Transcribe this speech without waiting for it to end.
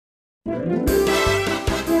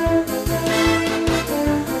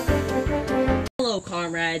Hello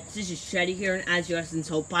comrades, this is Shetty here, and as you guys can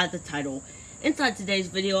tell by the title, inside today's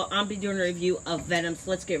video, I'll be doing a review of Venom,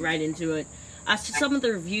 so let's get right into it. So some of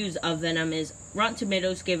the reviews of Venom is, Rotten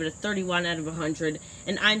Tomatoes gave it a 31 out of 100,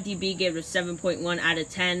 and IMDb gave it a 7.1 out of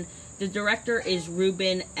 10. The director is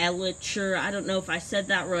Ruben Ellicher. I don't know if I said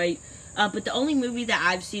that right, but the only movie that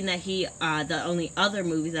I've seen that the only other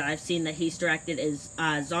movie that I've seen that he's directed is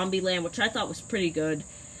Zombieland, which I thought was pretty good.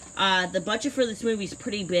 The budget for this movie is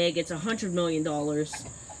pretty big. It's $100 million.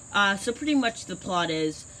 So pretty much the plot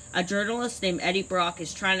is, a journalist named Eddie Brock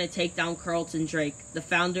is trying to take down Carlton Drake, the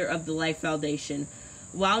founder of the Life Foundation.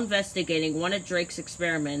 While investigating one of Drake's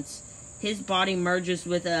experiments, his body merges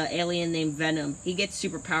with an alien named Venom. He gets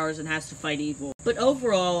superpowers and has to fight evil. But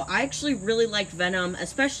overall, I actually really liked Venom,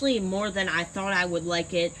 especially more than I thought I would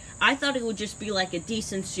like it. I thought it would just be like a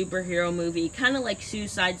decent superhero movie, kind of like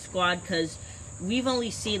Suicide Squad, because we've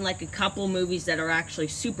only seen like a couple movies that are actually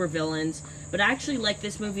super villains, but I actually like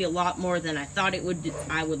this movie a lot more than I thought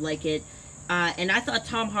I would like it. And I thought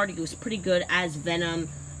Tom Hardy was pretty good as Venom.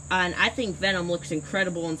 And I think Venom looks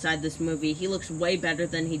incredible inside this movie. He looks way better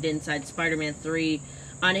than he did inside Spider-Man 3.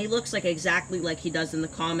 And he looks like exactly like he does in the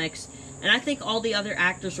comics. And I think all the other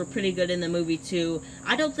actors were pretty good in the movie too.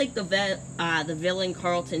 I don't think the villain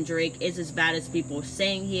Carlton Drake is as bad as people are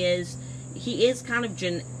saying he is. He is kind of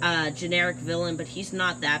generic villain, but he's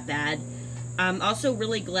not that bad. I'm also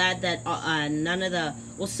really glad that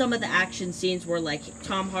some of the action scenes were like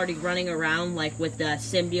Tom Hardy running around like with the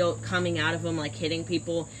symbiote coming out of him, like hitting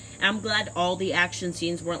people. And I'm glad all the action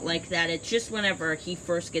scenes weren't like that. It's just whenever he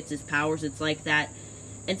first gets his powers, it's like that.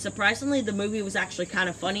 And surprisingly, the movie was actually kind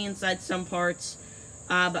of funny inside some parts.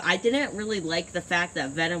 But I didn't really like the fact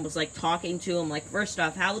that Venom was like talking to him. Like, first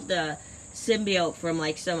off, how would the symbiote from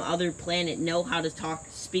like some other planet know how to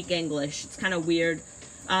speak English? It's kind of weird.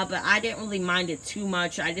 But I didn't really mind it too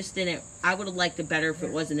much. I would have liked it better if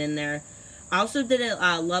it wasn't in there. I also didn't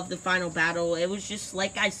love the final battle. It was just,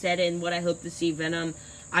 like I said in what I hope to see Venom,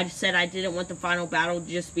 I said I didn't want the final battle to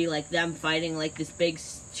just be like them fighting, like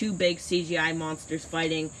two big CGI monsters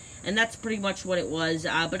fighting. And that's pretty much what it was.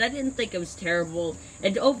 But I didn't think it was terrible.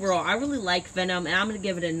 And overall, I really like Venom, and I'm going to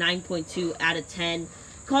give it a 9.2 out of 10.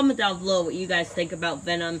 Comment down below what you guys think about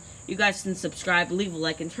Venom. You guys can subscribe, leave a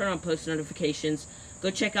like, and turn on post notifications. Go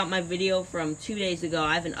check out my video from 2 days ago.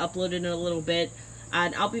 I haven't uploaded in a little bit.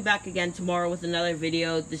 And I'll be back again tomorrow with another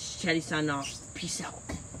video. This is Chetty signing off. Peace out.